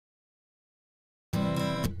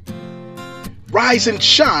Rise and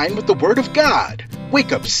shine with the Word of God.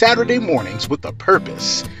 Wake up Saturday mornings with a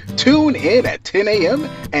purpose. Tune in at 10 a.m.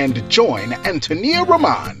 and join Antonia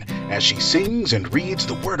Rahman as she sings and reads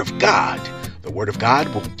the Word of God. The Word of God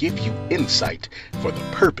will give you insight for the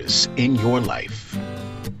purpose in your life.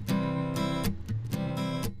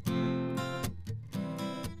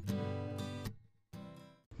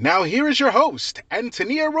 Now here is your host,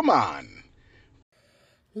 Antonia Rahman.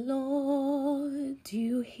 Lord, do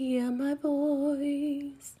you hear my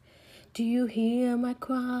voice? Do you hear my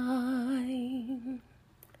cry?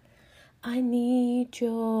 I need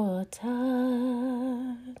your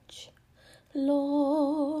touch.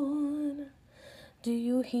 Lord, do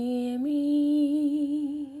you hear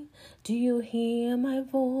me? Do you hear my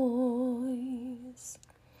voice?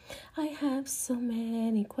 I have so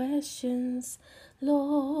many questions,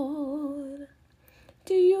 Lord.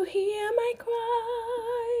 Do you hear my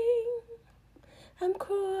cry? I'm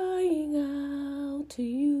crying out to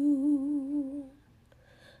you.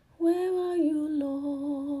 Where are you,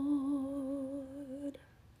 Lord?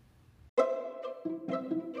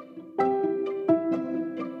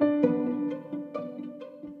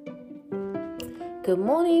 Good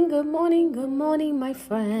morning, good morning, good morning, my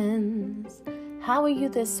friends. How are you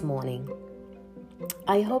this morning?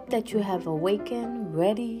 I hope that you have awakened,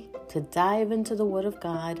 ready to dive into the Word of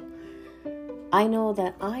God. I know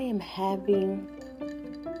that I am having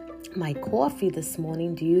my coffee this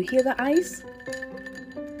morning. Do you hear the ice?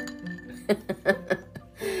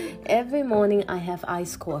 Every morning I have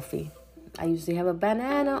iced coffee. I usually have a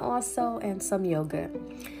banana also and some yogurt.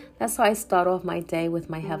 That's how I start off my day with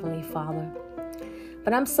my Heavenly Father.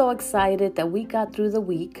 But I'm so excited that we got through the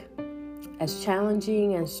week. As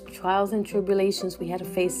challenging as trials and tribulations we had to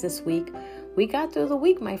face this week, we got through the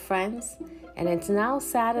week, my friends. And it's now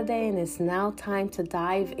Saturday, and it's now time to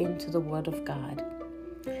dive into the Word of God.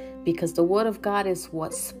 Because the Word of God is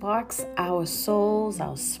what sparks our souls,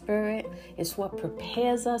 our spirit. It's what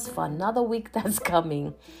prepares us for another week that's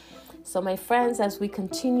coming. So, my friends, as we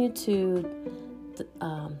continue to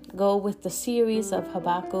go with the series of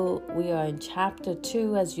Habakkuk, we are in chapter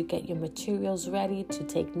 2 as you get your materials ready to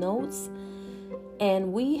take notes.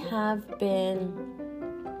 And we have been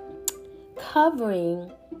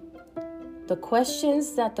covering the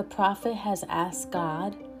questions that the prophet has asked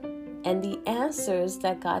God and the answers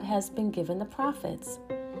that God has been giving the prophets.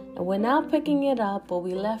 And we're now picking it up where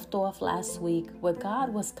we left off last week, where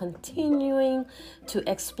God was continuing to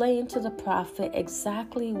explain to the prophet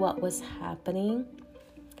exactly what was happening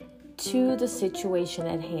to the situation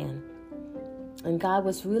at hand. And God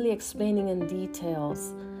was really explaining in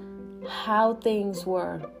details how things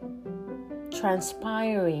were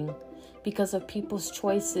transpiring because of people's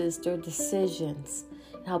choices, their decisions,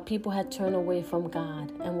 how people had turned away from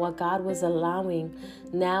God, and what God was allowing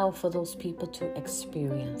now for those people to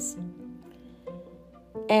experience.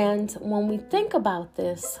 And when we think about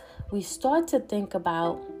this, we start to think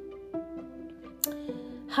about,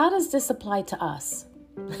 how does this apply to us?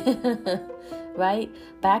 Right?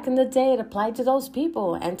 Back in the day, it applied to those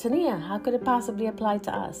people. Antonia, how could it possibly apply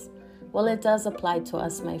to us? Well, it does apply to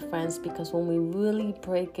us, my friends, because when we really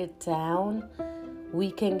break it down,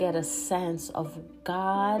 we can get a sense of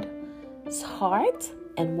God's heart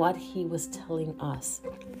and what He was telling us.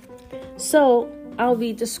 So I'll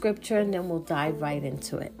read the scripture and then we'll dive right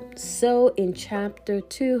into it. So in chapter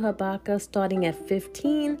 2, Habakkuk, starting at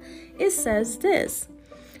 15, it says this: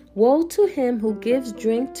 Woe to him who gives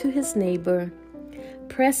drink to his neighbor,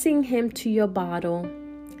 pressing him to your bottle,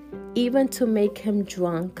 even to make him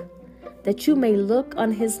drunk, that you may look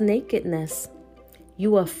on his nakedness.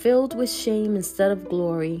 You are filled with shame instead of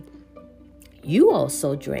glory. You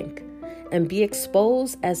also drink, and be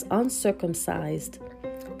exposed as uncircumcised.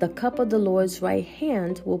 The cup of the Lord's right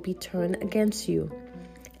hand will be turned against you,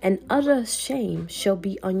 and utter shame shall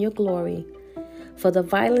be on your glory. For the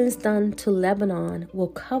violence done to Lebanon will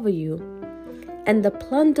cover you, and the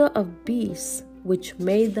plunder of beasts which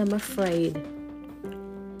made them afraid,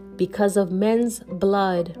 because of men's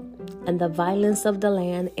blood, and the violence of the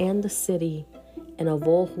land and the city, and of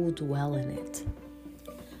all who dwell in it.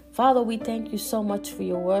 Father, we thank you so much for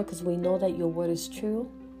your word, because we know that your word is true.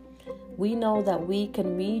 We know that we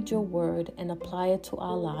can read your word and apply it to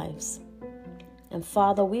our lives. And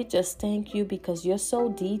Father, we just thank you because you're so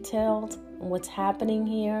detailed on what's happening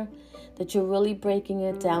here, that you're really breaking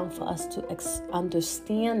it down for us to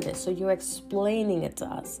understand it. So you're explaining it to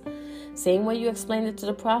us. Same way you explained it to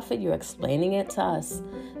the prophet, you're explaining it to us.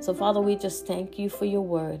 So Father, we just thank you for your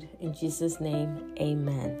word. In Jesus' name,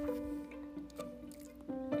 amen.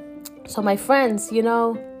 So my friends,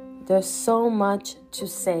 There's so much to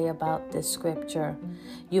say about this scripture.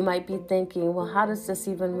 You might be thinking, well, how does this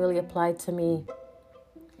even really apply to me?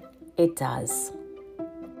 It does.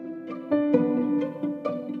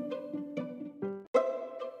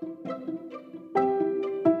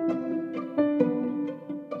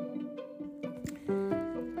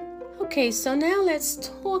 Okay, so now let's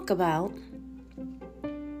talk about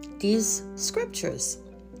these scriptures.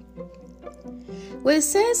 Where it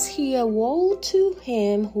says here, woe to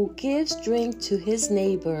him who gives drink to his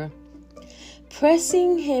neighbor,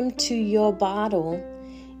 pressing him to your bottle,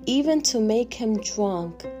 even to make him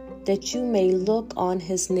drunk, that you may look on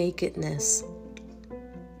his nakedness.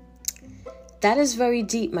 That is very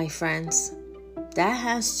deep, my friends. That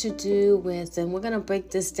has to do with, and we're going to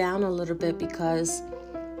break this down a little bit, because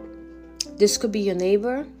this could be your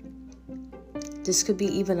neighbor. This could be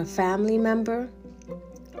even a family member.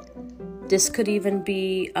 This could even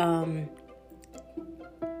be,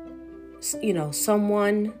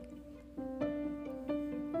 someone,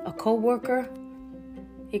 a co-worker.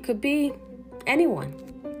 It could be anyone.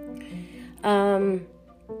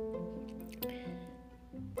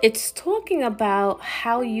 It's talking about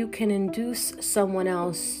how you can induce someone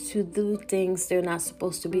else to do things they're not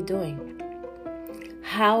supposed to be doing.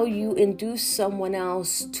 How you induce someone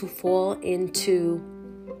else to fall into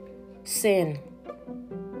sin,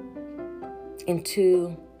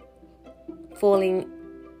 into falling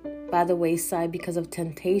by the wayside because of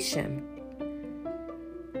temptation.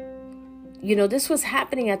 You know, this was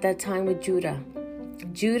happening at that time with Judah.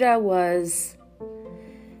 Judah was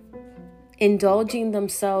indulging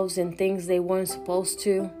themselves in things they weren't supposed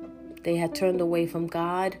to. They had turned away from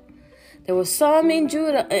God. There was some in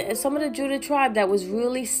Judah, some of the Judah tribe that was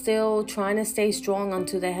really still trying to stay strong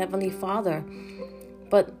unto their Heavenly Father.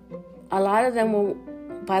 But a lot of them were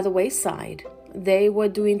by the wayside. They were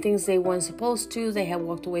doing things they weren't supposed to. They had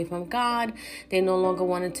walked away from God. They no longer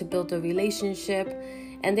wanted to build a relationship.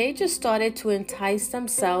 And they just started to entice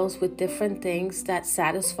themselves with different things that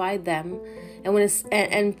satisfied them.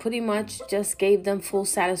 And pretty much just gave them full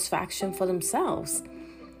satisfaction for themselves.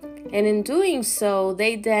 And in doing so,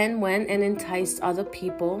 they then went and enticed other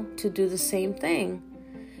people to do the same thing.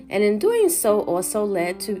 And in doing so, also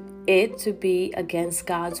led to it to be against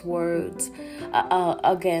God's words,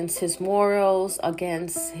 against his morals,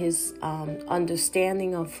 against his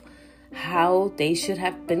understanding of how they should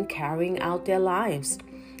have been carrying out their lives.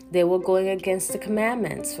 They were going against the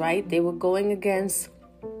commandments, right? They were going against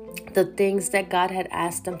the things that God had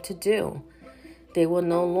asked them to do. They were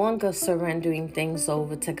no longer surrendering things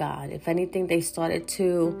over to God. If anything, they started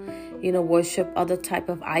to, worship other type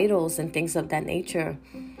of idols and things of that nature.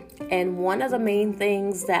 And one of the main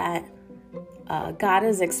things that God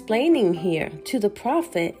is explaining here to the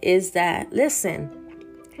prophet is that, listen,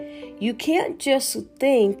 you can't just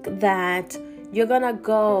think that you're going to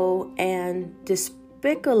go and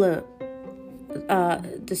despicably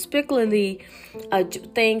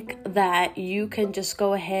think that you can just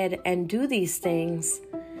go ahead and do these things,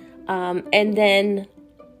 and then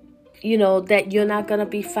that you're not going to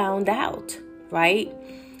be found out, right?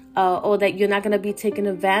 Or that you're not going to be taken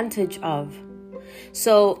advantage of.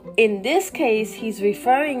 So in this case, he's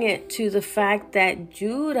referring it to the fact that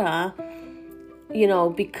Judah,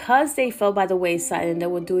 because they fell by the wayside and they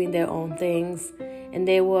were doing their own things, and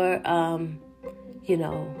they were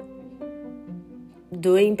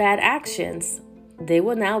doing bad actions, they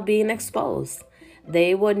were now being exposed.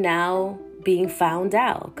 They were now being found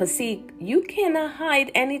out. Because see, you cannot hide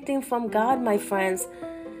anything from God, my friends.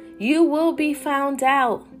 You will be found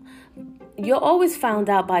out. You're always found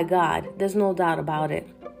out by God. There's no doubt about it.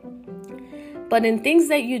 But in things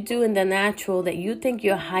that you do in the natural that you think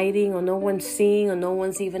you're hiding, or no one's seeing, or no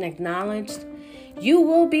one's even acknowledged, you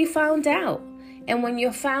will be found out. And when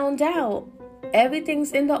you're found out,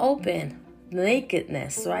 everything's in the open.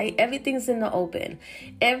 Nakedness, right? Everything's in the open.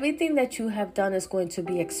 Everything that you have done is going to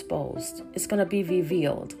be exposed. It's going to be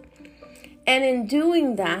revealed. And in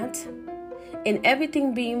doing that, in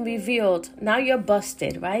everything being revealed, now you're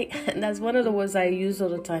busted, right? And that's one of the words I use all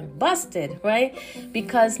the time. Busted, right?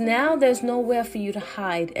 Because now there's nowhere for you to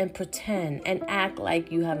hide and pretend and act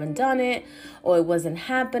like you haven't done it, or it wasn't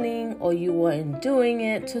happening, or you weren't doing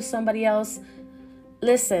it to somebody else.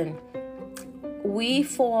 Listen, we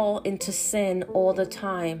fall into sin all the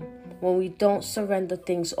time when we don't surrender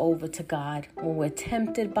things over to God, when we're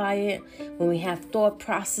tempted by it, when we have thought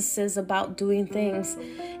processes about doing things.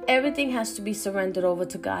 Everything has to be surrendered over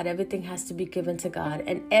to God. Everything has to be given to God.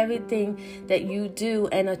 And everything that you do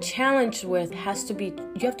and are challenged with has to be,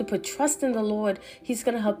 you have to put trust in the Lord. He's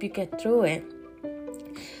going to help you get through it.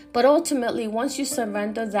 But ultimately, once you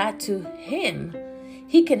surrender that to Him,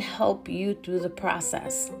 He can help you through the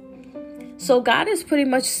process. So God is pretty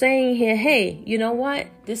much saying here, hey, you know what?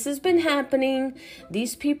 This has been happening.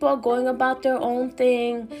 These people are going about their own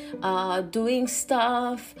thing, doing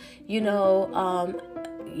stuff, and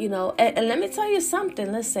let me tell you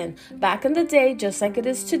something. Listen, back in the day, just like it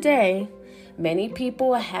is today, many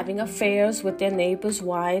people are having affairs with their neighbors'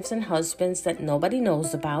 wives and husbands that nobody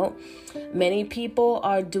knows about. Many people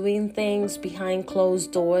are doing things behind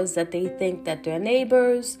closed doors that they think that their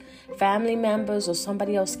neighbors, family members, or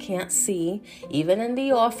somebody else can't see. Even in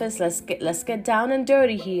the office, let's get down and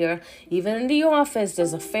dirty here. Even in the office,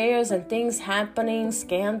 there's affairs and things happening,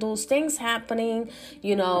 scandals, things happening,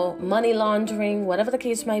 money laundering, whatever the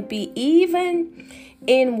case might be. Even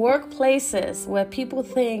in workplaces where people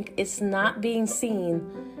think it's not being seen,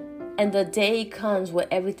 and the day comes where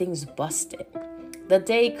everything's busted. The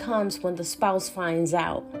day comes when the spouse finds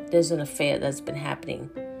out there's an affair that's been happening.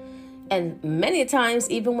 And many times,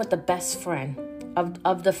 even with the best friend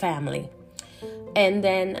of the family. And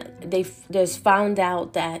then there's found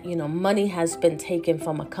out that, money has been taken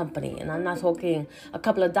from a company. And I'm not talking a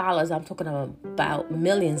couple of dollars. I'm talking about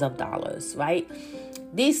millions of dollars, right?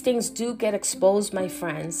 These things do get exposed, my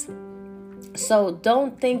friends. So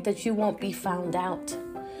don't think that you won't be found out.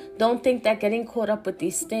 Don't think that getting caught up with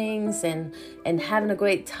these things and having a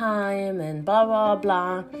great time and blah, blah,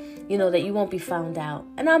 blah, that you won't be found out.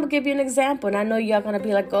 And I'm going to give you an example. And I know you're going to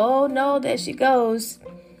be like, oh, no, there she goes.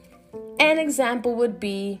 An example would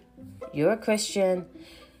be you're a Christian.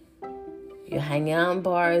 You're hanging out in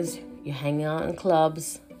bars. You're hanging out in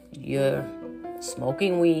clubs. You're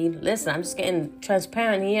smoking weed. Listen, I'm just getting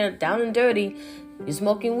transparent here, down and dirty. You're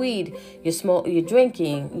smoking weed. You're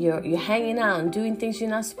drinking. You're hanging out and doing things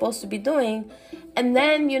you're not supposed to be doing. And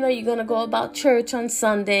then, you're going to go about church on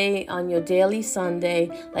Sunday, on your daily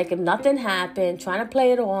Sunday, like if nothing happened, trying to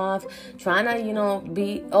play it off, trying to,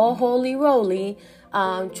 be all holy-roly,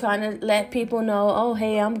 trying to let people know, oh,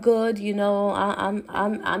 hey, I'm good.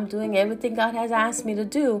 I'm doing everything God has asked me to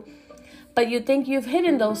do. But you think you've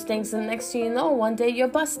hidden those things, and next thing you know, one day you're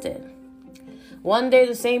busted. One day,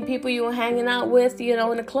 the same people you were hanging out with,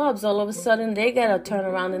 in the clubs, all of a sudden, they get a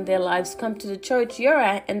turnaround in their lives, come to the church you're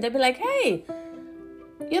at, and they'll be like, hey,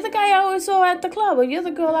 you're the guy I always saw at the club, or you're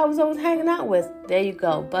the girl I was always hanging out with. There you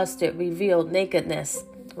go, busted, revealed, nakedness,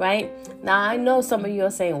 right? Now, I know some of you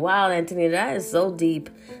are saying, wow, Anthony, that is so deep.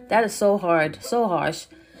 That is so hard, so harsh.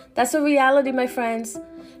 That's a reality, my friends.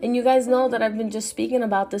 And you guys know that I've been just speaking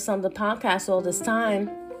about this on the podcast all this time.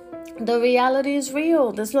 The reality is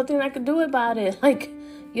real. There's nothing I can do about it.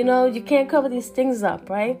 You can't cover these things up,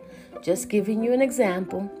 right? Just giving you an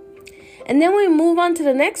example. And then we move on to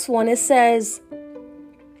the next one. It says,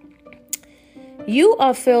 you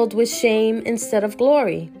are filled with shame instead of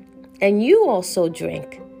glory, and you also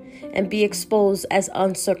drink and be exposed as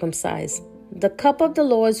uncircumcised. The cup of the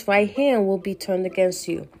Lord's right hand will be turned against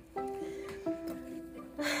you.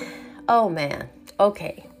 Oh, man.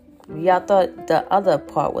 Okay. Y'all thought the other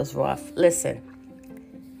part was rough. Listen,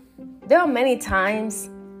 there are many times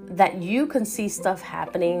that you can see stuff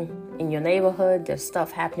happening in your neighborhood. There's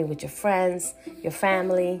stuff happening with your friends, your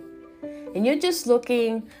family, and you're just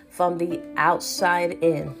looking from the outside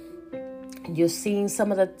in. You're seeing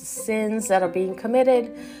some of the sins that are being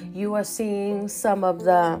committed. You are seeing some of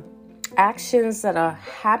the actions that are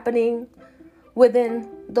happening within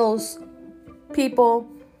those people,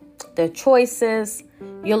 their choices.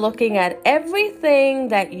 You're looking at everything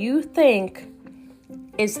that you think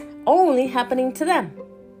is only happening to them.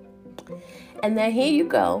 And then here you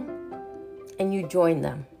go and you join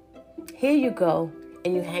them. Here you go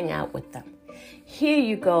and you hang out with them. Here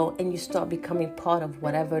you go and you start becoming part of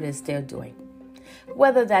whatever it is they're doing.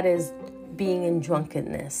 Whether that is being in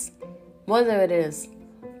drunkenness, whether it is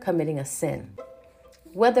committing a sin,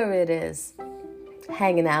 whether it is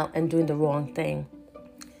hanging out and doing the wrong thing.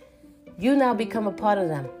 You now become a part of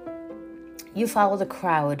them. You follow the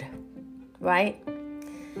crowd, right?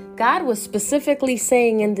 God was specifically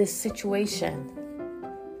saying in this situation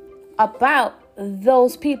about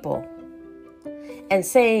those people and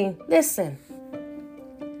saying, listen,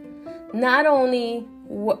 not only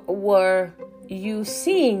were you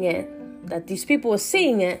seeing it, that these people were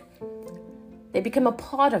seeing it, they become a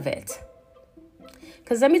part of it.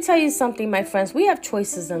 Because let me tell you something, my friends, we have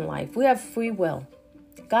choices in life. We have free will.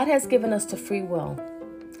 God has given us the free will.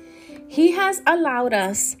 He has allowed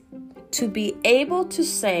us to be able to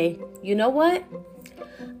say, you know what?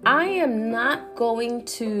 I am not going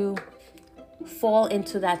to fall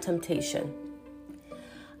into that temptation.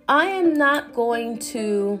 I am not going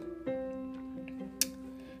to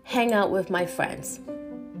hang out with my friends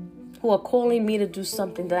who are calling me to do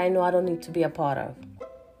something that I know I don't need to be a part of.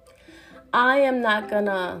 I am not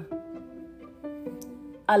gonna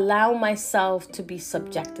allow myself to be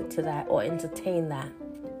subjected to that or entertain that.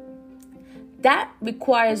 That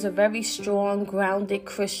requires a very strong, grounded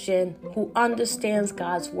Christian who understands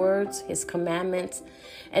God's words, his commandments,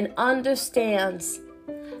 and understands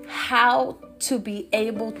how to be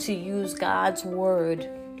able to use God's word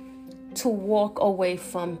to walk away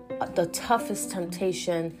from the toughest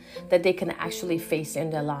temptation that they can actually face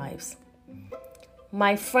in their lives.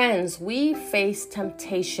 My friends, we face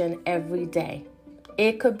temptation every day.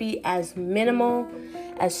 It could be as minimal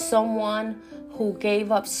as someone who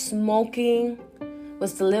gave up smoking,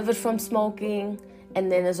 was delivered from smoking,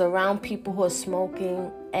 and then is around people who are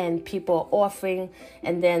smoking and people are offering,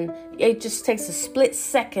 and then it just takes a split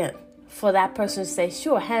second for that person to say,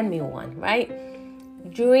 sure, hand me one, right?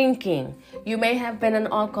 Drinking. You may have been an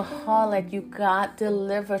alcoholic. You got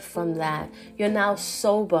delivered from that. You're now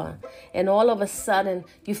sober. And all of a sudden,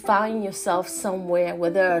 you find yourself somewhere where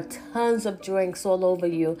there are tons of drinks all over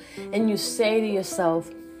you. And you say to yourself,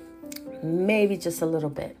 maybe just a little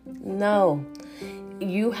bit. No.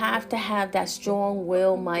 You have to have that strong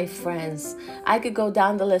will, my friends. I could go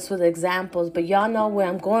down the list with examples, but y'all know where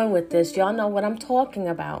I'm going with this. Y'all know what I'm talking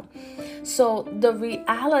about. So the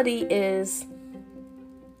reality is,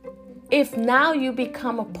 if now you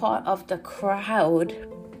become a part of the crowd,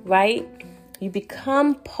 right? You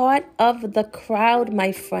become part of the crowd,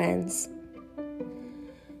 my friends.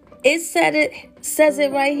 It says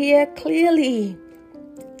it right here clearly.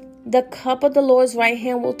 The cup of the Lord's right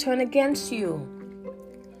hand will turn against you.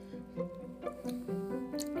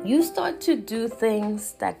 You start to do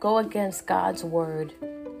things that go against God's word.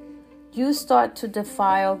 You start to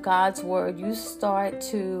defile God's word. You start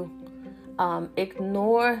to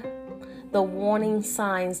ignore the warning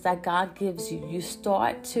signs that God gives you. You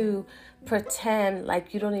start to pretend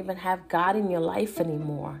like you don't even have God in your life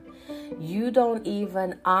anymore. You don't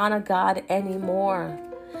even honor God anymore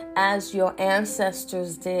as your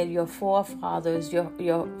ancestors did, your forefathers, your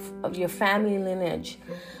family lineage,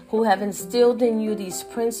 who have instilled in you these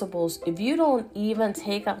principles. If you don't even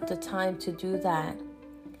take out the time to do that,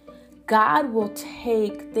 God will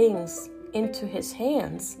take things into his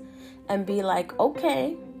hands and be like,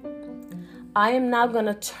 okay, I am now going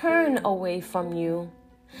to turn away from you.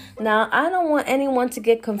 Now, I don't want anyone to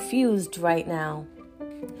get confused right now.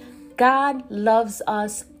 God loves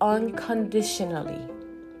us unconditionally.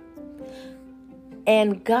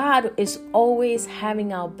 And God is always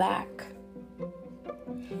having our back.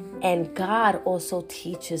 And God also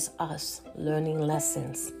teaches us learning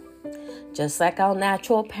lessons, just like our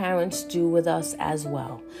natural parents do with us as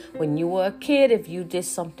well. When you were a kid, if you did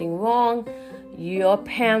something wrong, your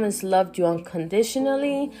parents loved you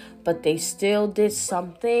unconditionally, but they still did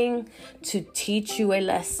something to teach you a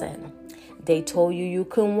lesson. They told you you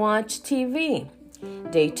couldn't watch TV.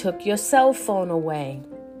 They took your cell phone away.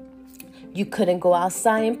 You couldn't go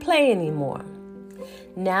outside and play anymore.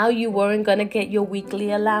 Now you weren't going to get your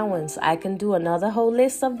weekly allowance. I can do another whole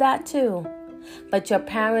list of that too. But your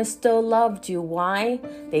parents still loved you. Why?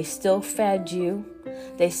 They still fed you.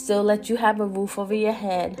 They still let you have a roof over your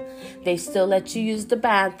head. They still let you use the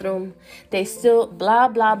bathroom. They still blah,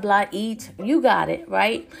 blah, blah, eat. You got it,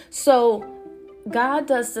 right? So God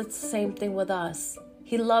does the same thing with us.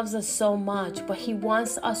 He loves us so much, but he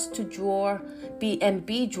wants us to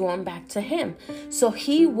be drawn back to him. So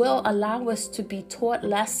he will allow us to be taught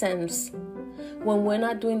lessons when we're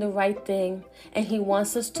not doing the right thing. And he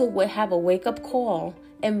wants us to have a wake-up call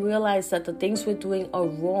and realize that the things we're doing are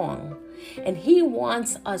wrong. And he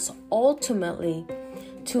wants us ultimately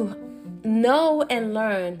to know and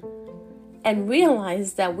learn and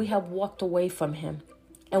realize that we have walked away from him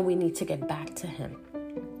and we need to get back to him.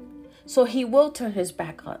 So he will turn his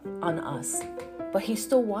back on us, but he's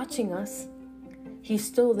still watching us. He's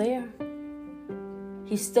still there.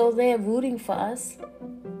 He's still there rooting for us,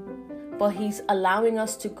 but he's allowing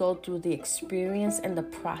us to go through the experience and the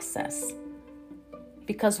process,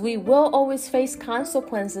 because we will always face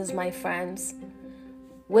consequences, my friends,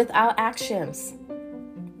 with our actions.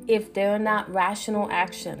 If they're not rational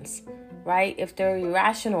actions, right? If they're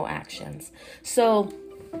irrational actions. So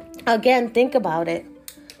again, think about it.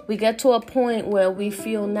 We get to a point where we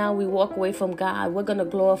feel now we walk away from God. We're going to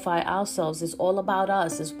glorify ourselves. It's all about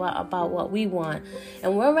us. It's about what we want.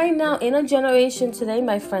 And we're right now in a generation today,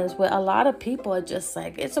 my friends, where a lot of people are just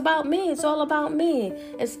like, it's about me. It's all about me.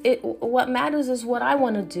 What matters is what I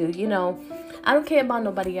want to do. You know, I don't care about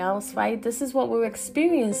nobody else, right? This is what we're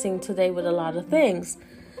experiencing today with a lot of things.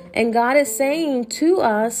 And God is saying to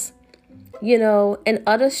us, you know, and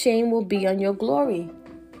utter shame will be on your glory.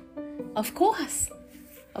 Of course.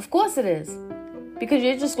 Of course it is. because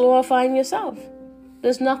you're just glorifying yourself.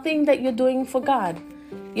 There's nothing that you're doing for God.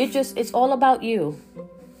 It's all about you.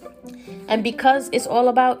 And because it's all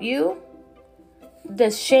about you,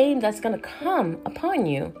 there's shame that's going to come upon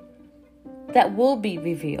you that will be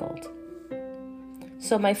revealed.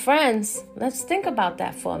 So my friends, let's think about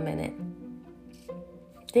that for a minute.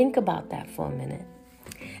 Think about that for a minute.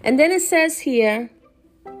 And then it says here,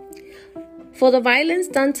 for the violence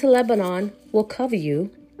done to Lebanon will cover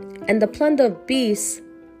you, and the plunder of beasts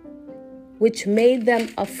which made them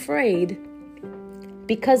afraid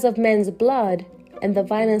because of men's blood and the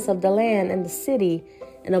violence of the land and the city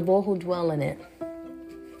and of all who dwell in it.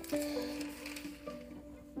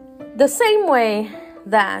 The same way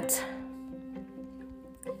that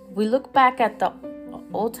we look back at the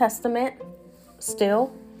Old Testament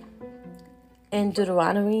still in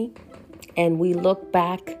Deuteronomy, and we look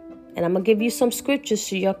back, and I'm going to give you some scriptures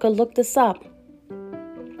so you can look this up.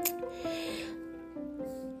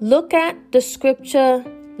 Look at the scripture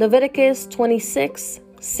Leviticus 26,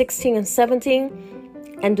 16 and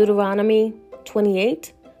 17, and Deuteronomy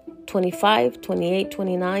 28, 25, 28,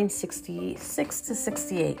 29, 66 to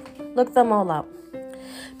 68. Look them all up.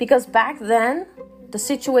 Because back then, the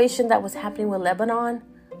situation that was happening with Lebanon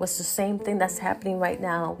was the same thing that's happening right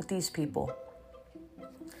now with these people.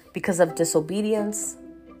 Because of disobedience,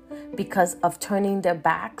 because of turning their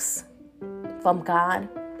backs from God,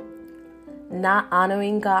 not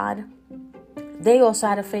honoring God, they also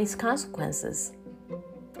had to face consequences.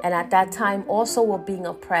 And at that time also were being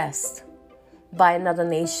oppressed by another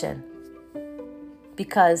nation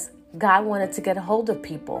because God wanted to get a hold of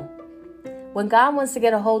people. When God wants to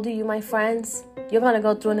get a hold of you, my friends, you're going to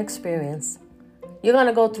go through an experience. You're going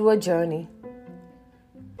to go through a journey.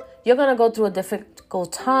 You're going to go through a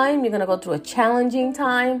difficult time. You're going to go through a challenging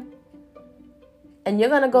time. And you're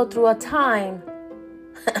going to go through a time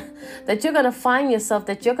that you're going to find yourself,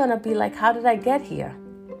 that you're going to be like, how did I get here?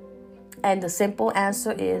 And the simple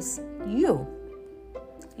answer is you.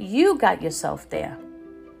 You got yourself there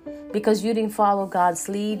because you didn't follow God's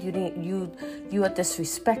lead. You are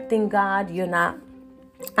disrespecting God. You're not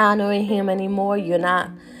honoring him anymore. You're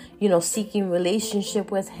not, seeking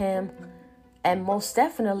relationship with him. And most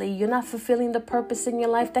definitely, you're not fulfilling the purpose in your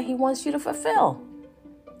life that he wants you to fulfill.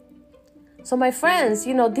 So my friends,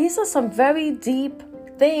 these are some very deep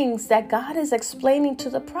things that God is explaining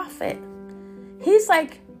to the prophet. He's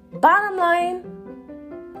like, bottom line,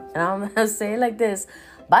 and I'm going to say it like this,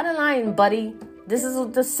 bottom line, buddy, this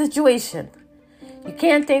is the situation. You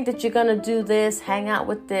can't think that you're going to do this, hang out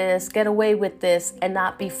with this, get away with this, and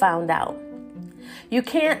not be found out. You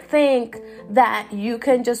can't think that you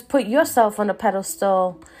can just put yourself on a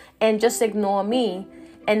pedestal and just ignore me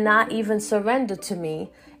and not even surrender to me.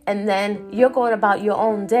 And then you're going about your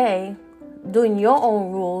own day, doing your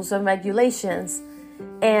own rules and regulations,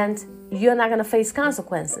 and you're not going to face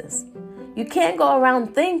consequences. You can't go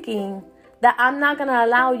around thinking that I'm not going to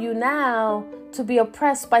allow you now to be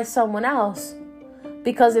oppressed by someone else.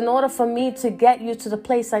 Because in order for me to get you to the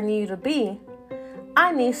place I need you to be,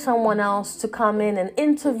 I need someone else to come in and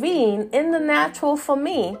intervene in the natural for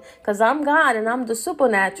me. Because I'm God and I'm the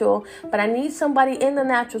supernatural. But I need somebody in the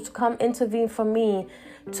natural to come intervene for me,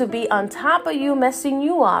 to be on top of you, messing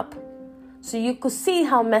you up, so you could see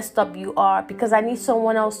how messed up you are, because I need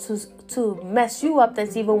someone else to mess you up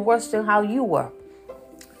that's even worse than how you were.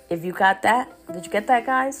 If you got that, did you get that,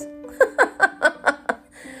 guys?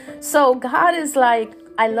 So God is like,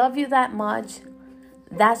 I love you that much.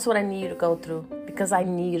 That's what I need you to go through, because I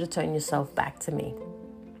need you to turn yourself back to me.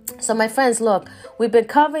 So my friends, look, we've been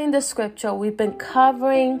covering the scripture. We've been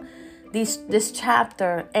covering this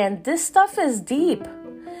chapter, and this stuff is deep.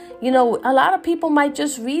 A lot of people might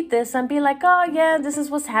just read this and be like, oh, yeah, this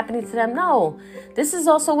is what's happening to them. No, this is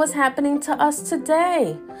also what's happening to us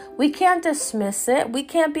today. We can't dismiss it. We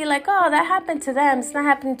can't be like, oh, that happened to them. It's not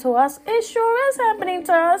happening to us. It sure is happening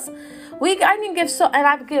to us. I can give and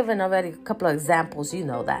I've given already a couple of examples,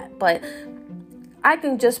 that. But I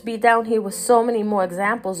can just be down here with so many more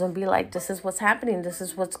examples and be like, this is what's happening. This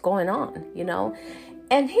is what's going on,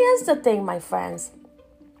 And here's the thing, my friends.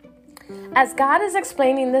 As God is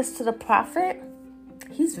explaining this to the prophet,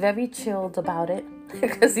 he's very chilled about it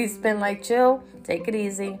because he's been like, chill, take it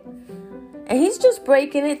easy. And he's just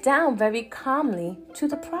breaking it down very calmly to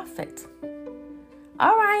the prophet.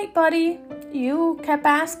 All right, buddy, you kept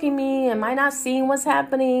asking me, am I not seeing what's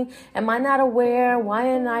happening? Am I not aware? Why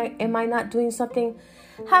am I not doing something?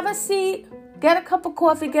 Have a seat, get a cup of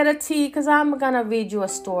coffee, get a tea, because I'm going to read you a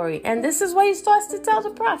story. And this is what he starts to tell the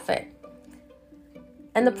prophet.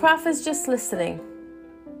 And the prophet's just listening.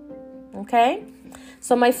 Okay?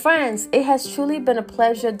 So my friends, it has truly been a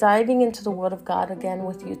pleasure diving into the Word of God again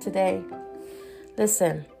with you today.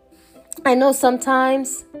 Listen, I know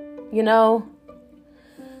sometimes, the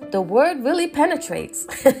Word really penetrates,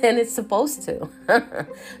 and it's supposed to.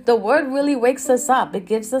 The Word really wakes us up. It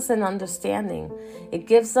gives us an understanding. It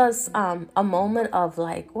gives us a moment of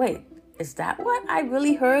like, wait, is that what I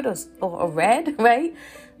really heard or read, right?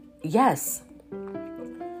 Yes.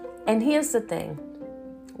 And here's the thing.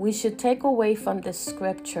 We should take away from this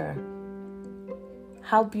scripture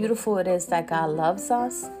how beautiful it is that God loves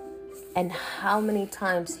us and how many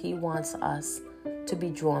times He wants us to be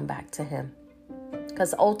drawn back to Him.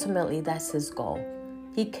 Because ultimately, that's His goal.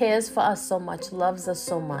 He cares for us so much, loves us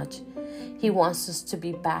so much. He wants us to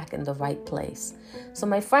be back in the right place. So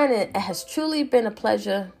my friend, it has truly been a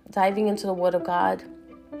pleasure diving into the Word of God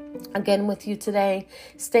again with you today.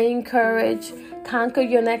 Stay encouraged. Conquer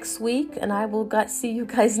your next week. And I will see you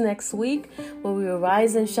guys next week where we will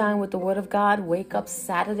rise and shine with the Word of God. Wake up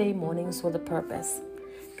Saturday mornings with a purpose.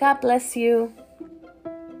 God bless you.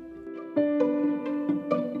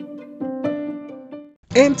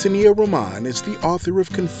 Antonia Roman is the author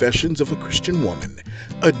of Confessions of a Christian Woman,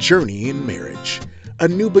 A Journey in Marriage, A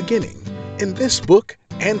New Beginning. In this book,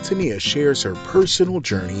 Antonia shares her personal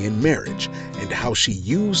journey in marriage and how she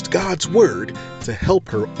used God's Word to help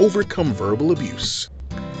her overcome verbal abuse.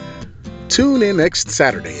 Tune in next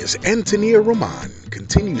Saturday as Antonia Roman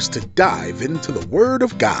continues to dive into the Word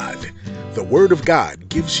of God. The Word of God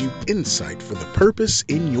gives you insight for the purpose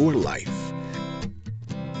in your life.